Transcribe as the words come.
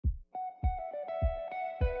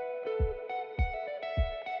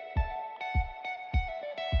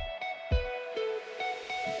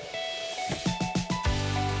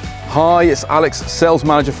Hi, it's Alex, Sales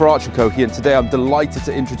Manager for Archer Co here, and today I'm delighted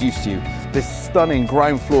to introduce to you this stunning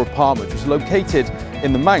ground floor apartment which is located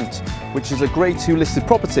in the Mount, which is a Grade 2 listed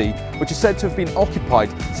property which is said to have been occupied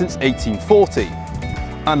since 1840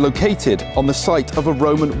 and located on the site of a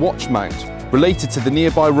Roman watch mount related to the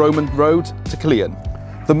nearby Roman road to Cleon.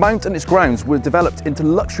 The Mount and its grounds were developed into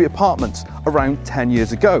luxury apartments around 10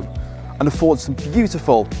 years ago and affords some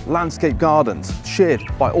beautiful landscape gardens shared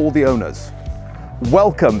by all the owners.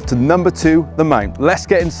 Welcome to number 2, the Mount. Let's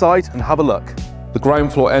get inside and have a look. The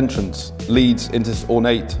ground floor entrance leads into this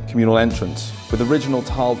ornate communal entrance with original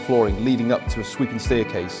tiled flooring leading up to a sweeping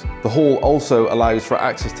staircase. The hall also allows for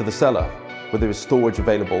access to the cellar, where there is storage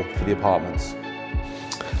available for the apartments.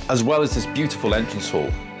 As well as this beautiful entrance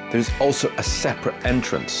hall, there is also a separate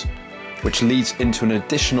entrance which leads into an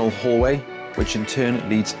additional hallway, which in turn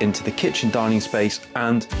leads into the kitchen dining space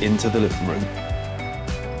and into the living room.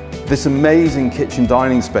 This amazing kitchen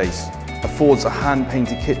dining space affords a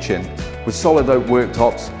hand-painted kitchen with solid oak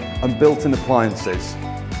worktops and built-in appliances.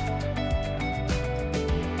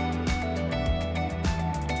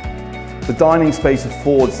 The dining space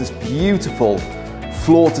affords this beautiful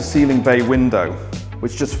floor-to-ceiling bay window,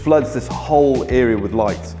 which just floods this whole area with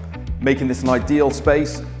light, making this an ideal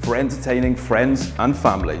space for entertaining friends and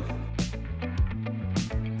family.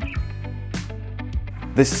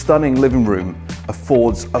 This stunning living room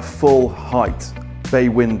affords a full-height bay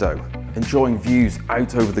window, enjoying views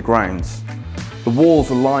out over the grounds. The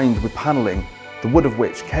walls are lined with panelling, the wood of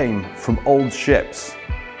which came from old ships,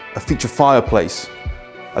 a feature fireplace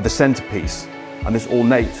at the centrepiece, and this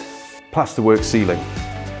ornate plasterwork ceiling.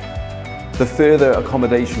 The further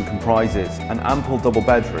accommodation comprises an ample double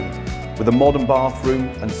bedroom with a modern bathroom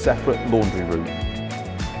and separate laundry room.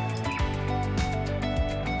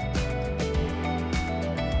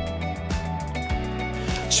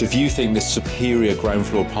 So if you think this superior ground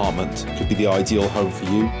floor apartment could be the ideal home for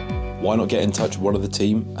you, why not get in touch with one of the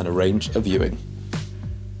team and arrange a viewing?